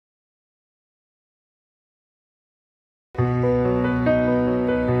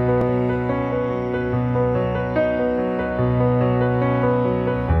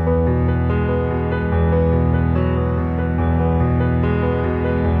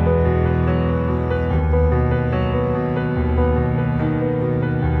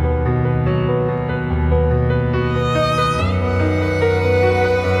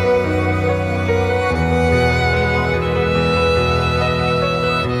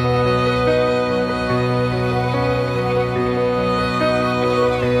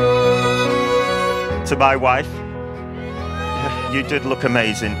to my wife, you did look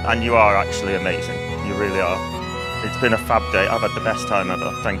amazing, and you are actually amazing. You really are. It's been a fab day. I've had the best time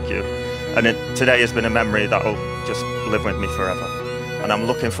ever. Thank you. And today has been a memory that will just live with me forever. And I'm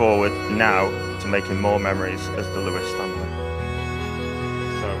looking forward now to making more memories as the Lewis family.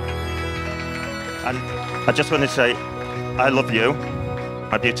 And I just want to say, I love you,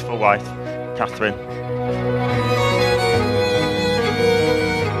 my beautiful wife, Catherine.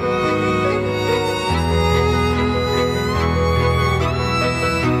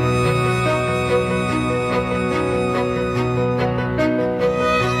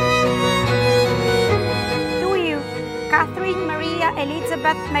 To you, Catherine Maria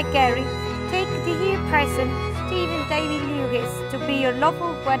Elizabeth McGarry, take the here present Stephen David Lewis to be your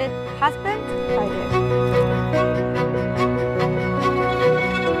lawful wedded husband.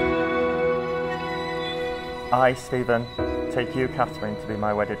 I, Stephen, take you, Catherine, to be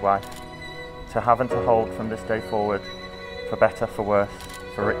my wedded wife, to have and to hold from this day forward, for better, for worse,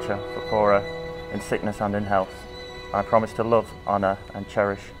 for richer, for poorer, in sickness and in health. I promise to love, honour and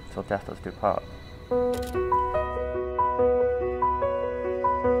cherish till death us do part.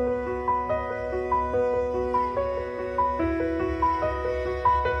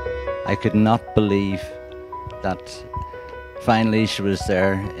 I could not believe that finally she was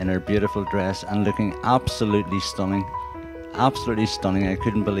there in her beautiful dress and looking absolutely stunning. Absolutely stunning. I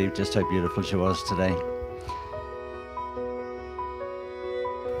couldn't believe just how beautiful she was today.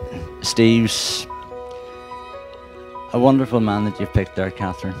 Steve's a wonderful man that you've picked there,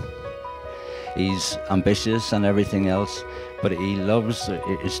 Catherine. He's ambitious and everything else, but he loves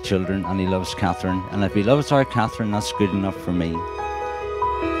his children and he loves Catherine. And if he loves our Catherine, that's good enough for me.